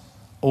repent.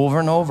 Over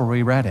and over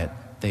we read it.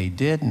 They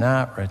did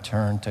not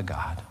return to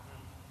God.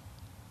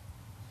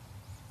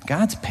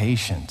 God's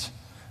patient.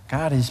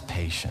 God is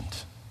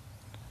patient.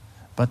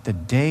 But the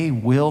day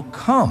will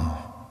come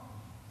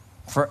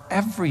for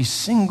every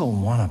single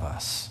one of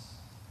us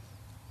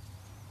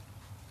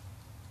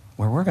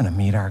where we're going to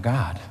meet our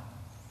God.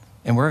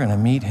 And we're going to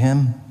meet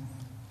him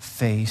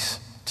face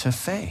to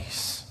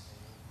face.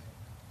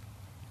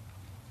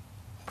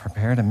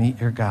 Prepare to meet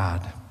your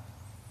God.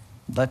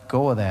 Let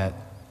go of that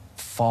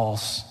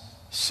false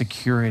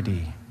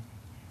security.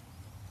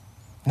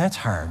 And that's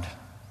hard.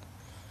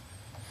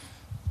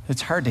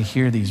 It's hard to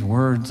hear these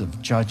words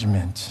of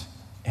judgment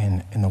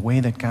and the way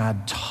that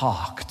God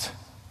talked.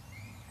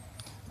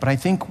 But I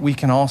think we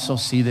can also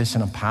see this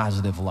in a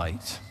positive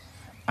light.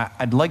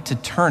 I'd like to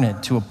turn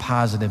it to a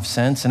positive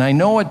sense. And I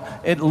know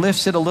it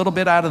lifts it a little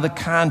bit out of the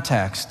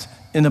context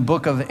in the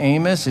book of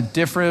Amos. It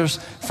differs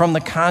from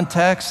the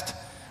context.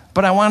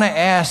 But I want to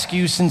ask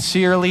you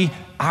sincerely,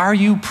 are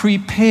you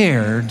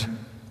prepared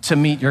to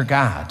meet your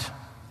God?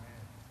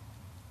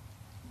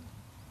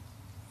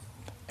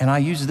 And I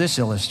use this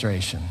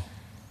illustration.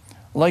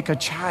 Like a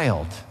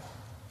child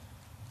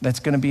that's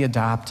going to be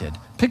adopted.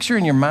 Picture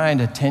in your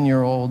mind a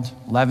 10-year-old,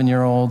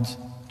 11-year-old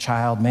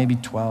child, maybe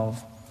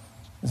 12.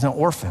 Is an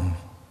orphan.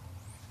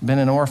 Been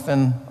an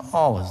orphan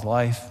all his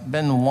life.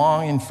 Been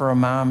longing for a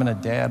mom and a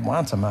dad,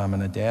 wants a mom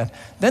and a dad.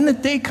 Then the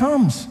day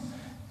comes, and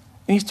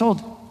he's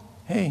told,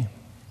 hey,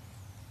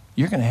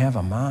 you're going to have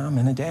a mom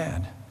and a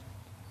dad.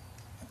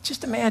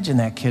 Just imagine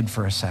that kid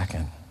for a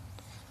second.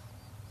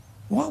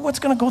 What's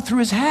going to go through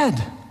his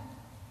head?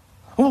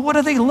 Well, what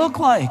do they look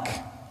like?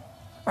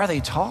 Are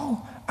they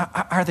tall?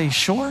 Are they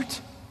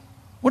short?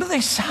 What do they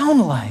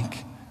sound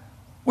like?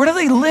 Where do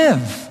they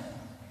live?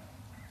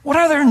 What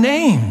are their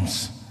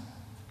names?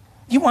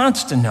 He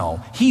wants to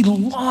know. He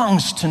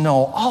longs to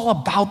know all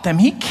about them.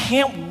 He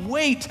can't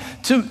wait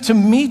to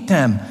meet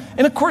them.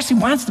 And of course, he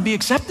wants to be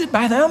accepted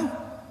by them.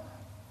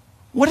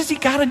 What does he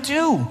got to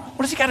do?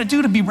 What does he got to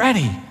do to be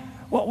ready?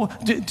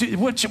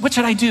 What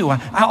should I do?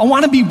 I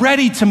want to be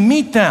ready to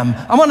meet them.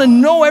 I want to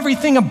know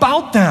everything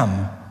about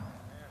them.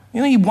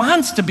 You know, he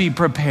wants to be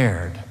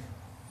prepared.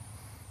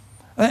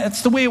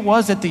 That's the way it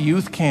was at the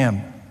youth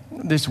camp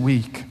this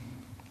week.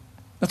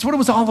 That's what it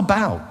was all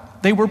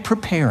about. They were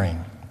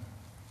preparing.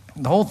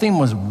 The whole thing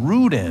was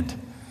rooted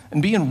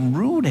and being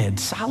rooted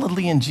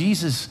solidly in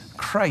Jesus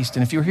Christ.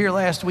 And if you were here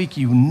last week,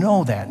 you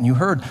know that. And you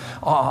heard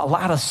a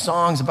lot of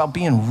songs about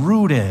being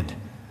rooted.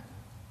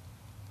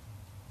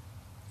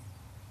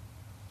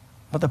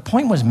 But the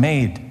point was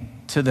made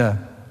to the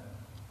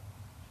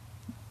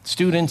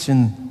students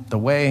in the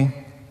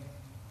way.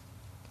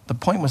 The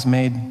point was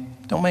made,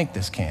 don't make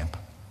this camp.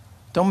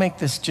 Don't make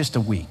this just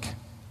a week.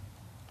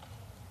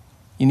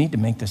 You need to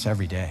make this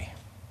every day.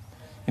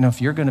 You know,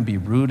 if you're going to be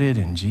rooted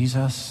in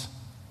Jesus,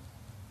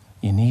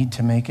 you need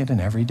to make it an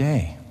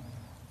everyday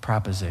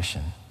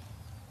proposition.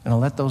 And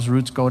let those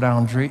roots go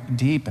down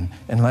deep and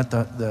let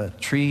the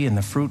tree and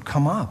the fruit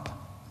come up.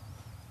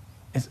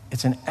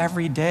 It's an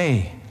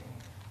everyday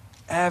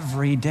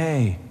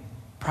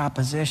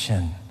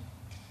proposition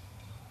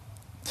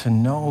to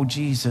know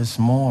Jesus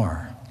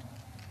more.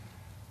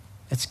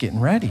 It's getting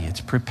ready. It's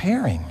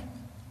preparing.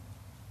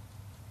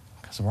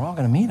 Because we're all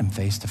going to meet him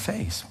face to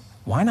face.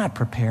 Why not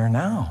prepare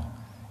now?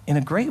 In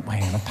a great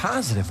way, in a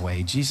positive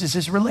way. Jesus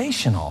is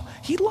relational.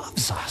 He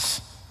loves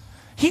us.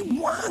 He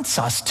wants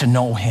us to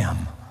know him.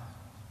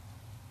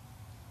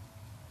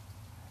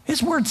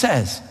 His word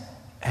says,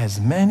 as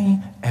many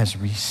as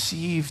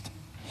received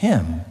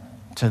him,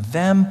 to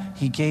them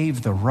he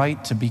gave the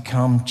right to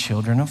become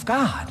children of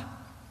God.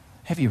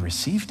 Have you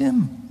received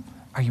him?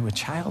 Are you a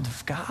child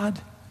of God?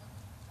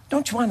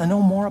 Don't you want to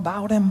know more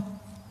about him?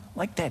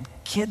 Like that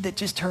kid that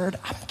just heard,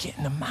 I'm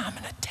getting a mom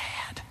and a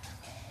dad.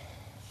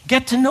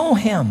 Get to know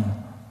him.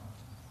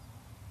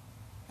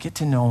 Get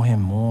to know him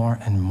more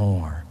and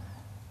more.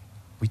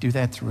 We do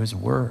that through his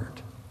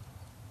word.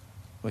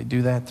 We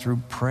do that through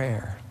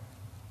prayer.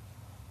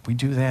 We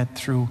do that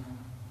through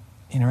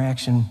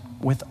interaction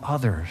with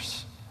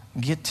others.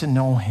 Get to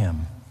know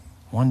him.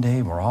 One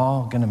day we're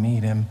all going to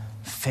meet him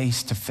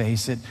face to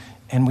face,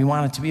 and we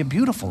want it to be a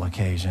beautiful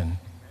occasion.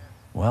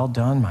 Well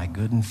done, my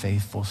good and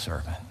faithful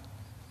servant.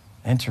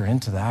 Enter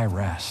into thy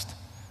rest.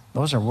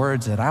 Those are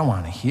words that I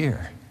want to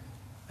hear.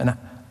 And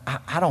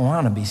I don't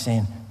want to be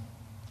saying,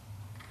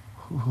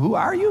 who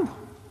are you?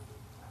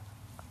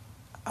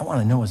 I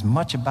want to know as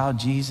much about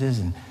Jesus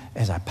and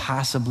as I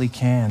possibly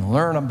can,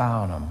 learn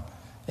about him,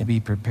 and be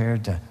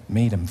prepared to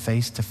meet him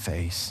face to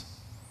face.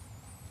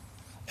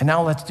 And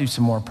now let's do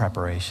some more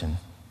preparation.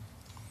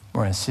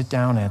 We're going to sit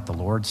down at the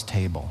Lord's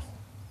table.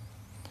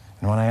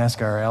 And I want to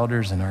ask our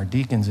elders and our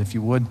deacons, if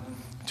you would,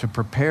 to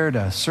prepare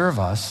to serve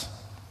us.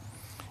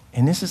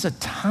 And this is a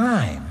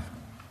time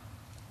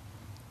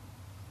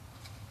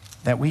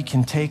that we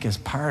can take as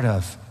part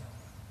of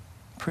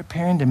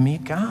preparing to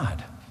meet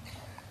God.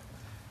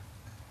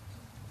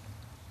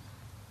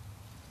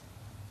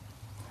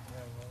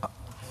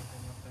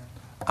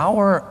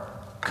 Our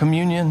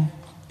communion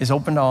is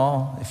open to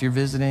all. If you're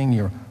visiting,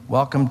 you're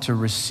welcome to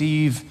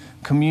receive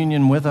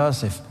communion with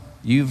us. If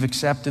you've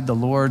accepted the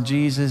Lord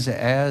Jesus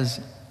as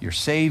your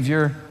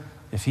Savior,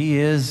 if He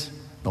is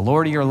the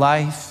Lord of your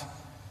life,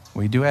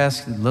 we do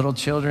ask that little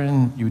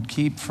children you would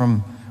keep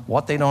from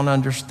what they don't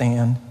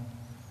understand.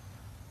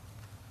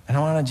 And I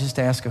want to just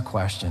ask a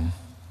question.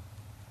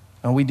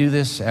 Now, we do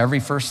this every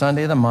first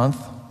Sunday of the month.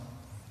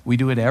 We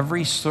do it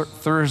every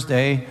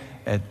Thursday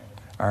at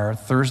our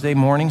Thursday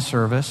morning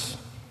service.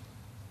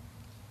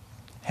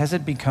 Has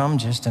it become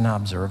just an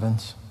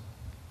observance?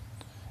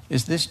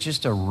 Is this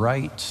just a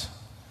rite?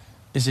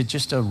 Is it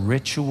just a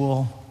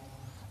ritual?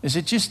 Is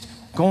it just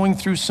going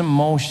through some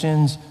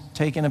motions,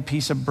 taking a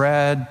piece of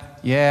bread?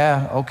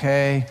 Yeah,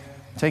 okay.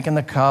 Taking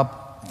the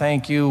cup.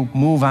 Thank you.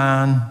 Move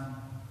on.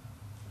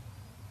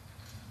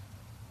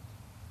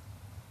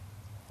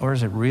 Or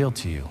is it real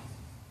to you?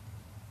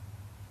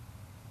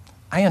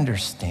 I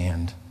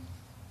understand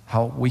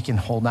how we can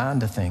hold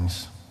on to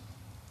things.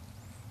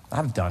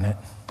 I've done it.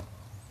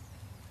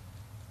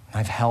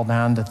 I've held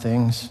on to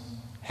things,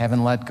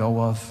 haven't let go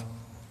of,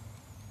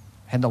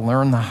 had to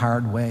learn the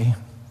hard way.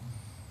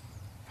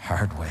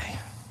 Hard way.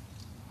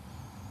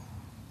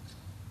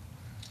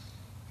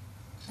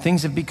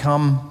 Things have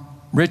become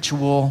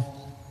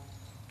ritual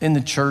in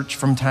the church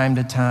from time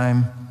to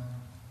time.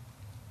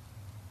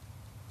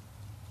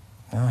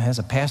 Now, has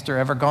a pastor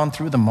ever gone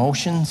through the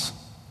motions?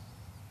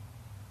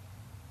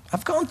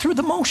 I've gone through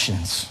the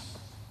motions.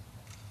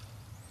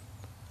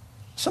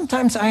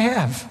 Sometimes I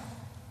have.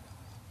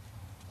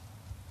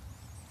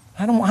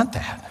 I don't want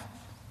that.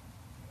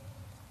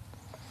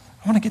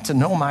 I want to get to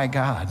know my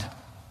God.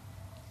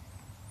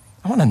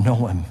 I want to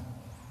know Him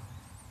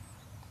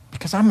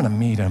because I'm going to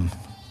meet Him.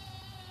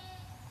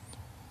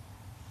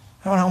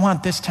 And I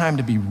want this time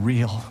to be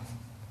real,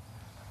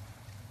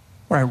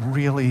 where I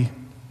really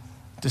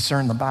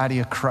discern the body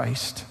of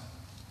Christ,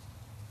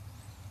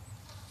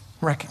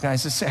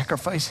 recognize the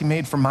sacrifice He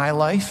made for my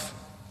life,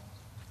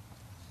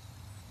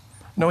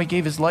 know He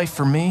gave His life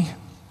for me,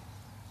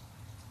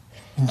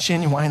 and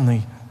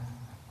genuinely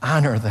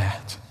honor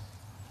that.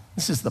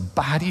 This is the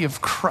body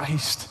of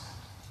Christ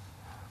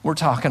we're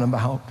talking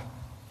about.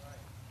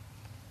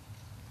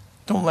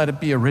 Don't let it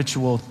be a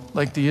ritual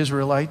like the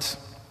Israelites.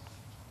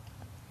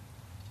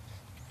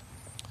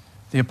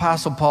 The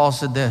Apostle Paul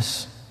said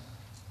this,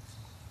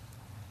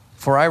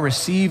 "For I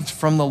received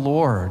from the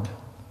Lord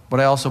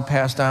what I also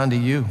passed on to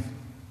you.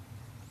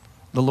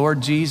 The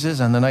Lord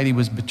Jesus, on the night He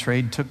was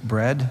betrayed, took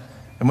bread,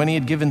 and when He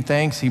had given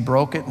thanks, He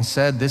broke it and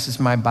said, 'This is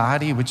my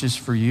body, which is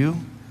for you.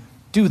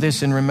 Do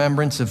this in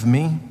remembrance of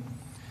me.'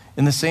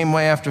 In the same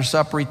way, after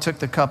supper, He took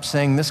the cup,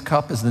 saying, 'This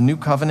cup is the new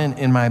covenant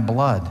in my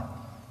blood.'"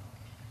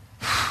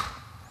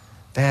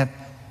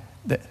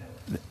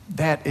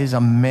 That is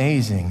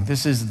amazing.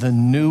 This is the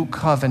new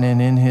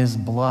covenant in His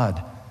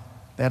blood.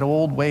 That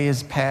old way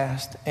is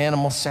past.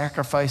 Animal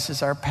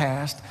sacrifices are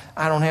past.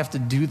 I don't have to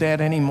do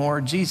that anymore.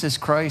 Jesus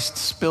Christ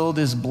spilled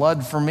His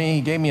blood for me.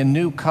 He gave me a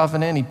new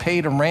covenant. He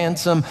paid a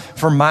ransom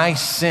for my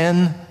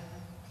sin.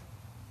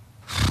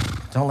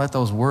 Don't let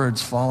those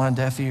words fall on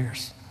deaf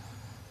ears.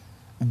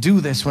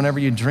 Do this whenever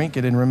you drink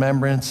it in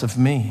remembrance of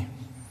me.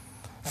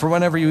 For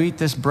whenever you eat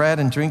this bread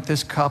and drink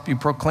this cup, you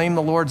proclaim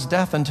the Lord's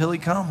death until He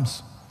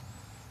comes.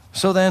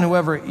 So then,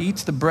 whoever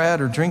eats the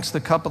bread or drinks the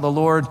cup of the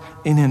Lord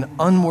in an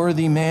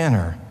unworthy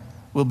manner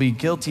will be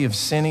guilty of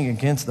sinning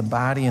against the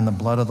body and the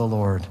blood of the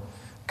Lord.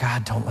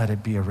 God, don't let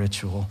it be a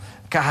ritual.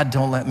 God,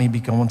 don't let me be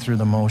going through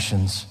the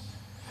motions.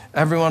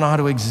 Everyone ought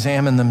to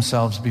examine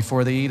themselves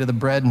before they eat of the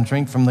bread and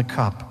drink from the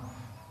cup.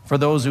 For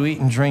those who eat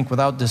and drink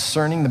without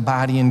discerning the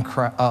body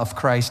of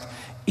Christ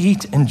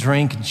eat and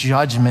drink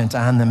judgment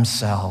on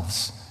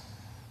themselves.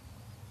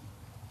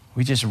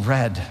 We just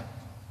read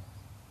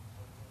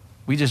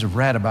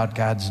about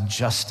God's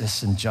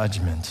justice and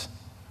judgment.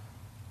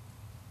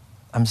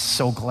 I'm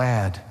so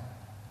glad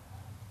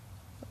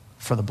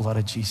for the blood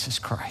of Jesus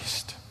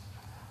Christ.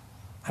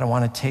 I don't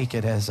want to take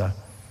it as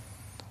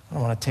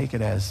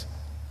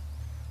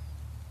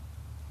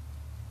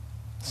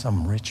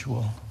some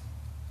ritual,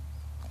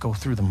 go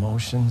through the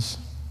motions.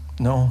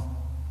 No.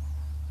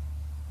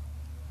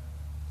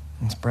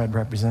 This bread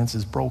represents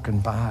His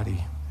broken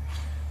body.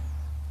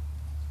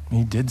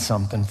 He did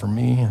something for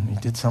me, and He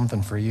did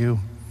something for you.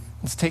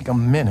 Let's take a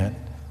minute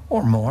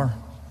or more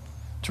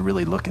to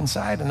really look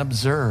inside and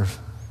observe.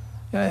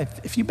 Yeah,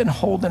 if you've been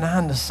holding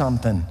on to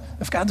something,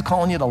 if God's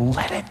calling you to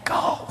let it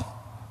go,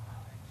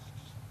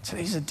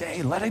 today's the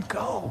day, let it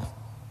go.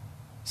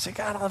 Say,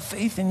 God, I'll have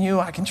faith in you.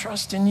 I can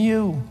trust in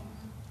you.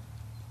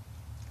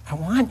 I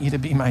want you to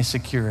be my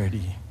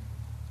security.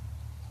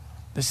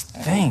 this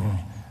thing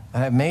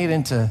that I've made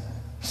into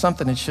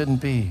something it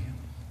shouldn't be.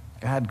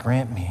 God,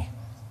 grant me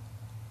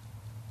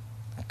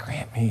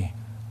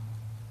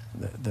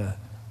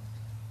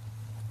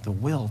the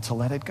will to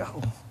let it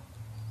go.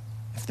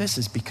 If this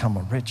has become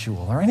a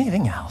ritual or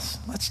anything else,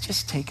 let's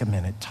just take a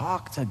minute,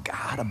 talk to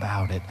God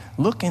about it,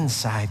 look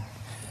inside.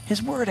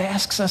 His word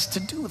asks us to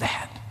do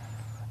that.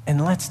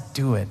 And let's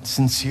do it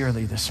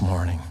sincerely this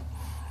morning.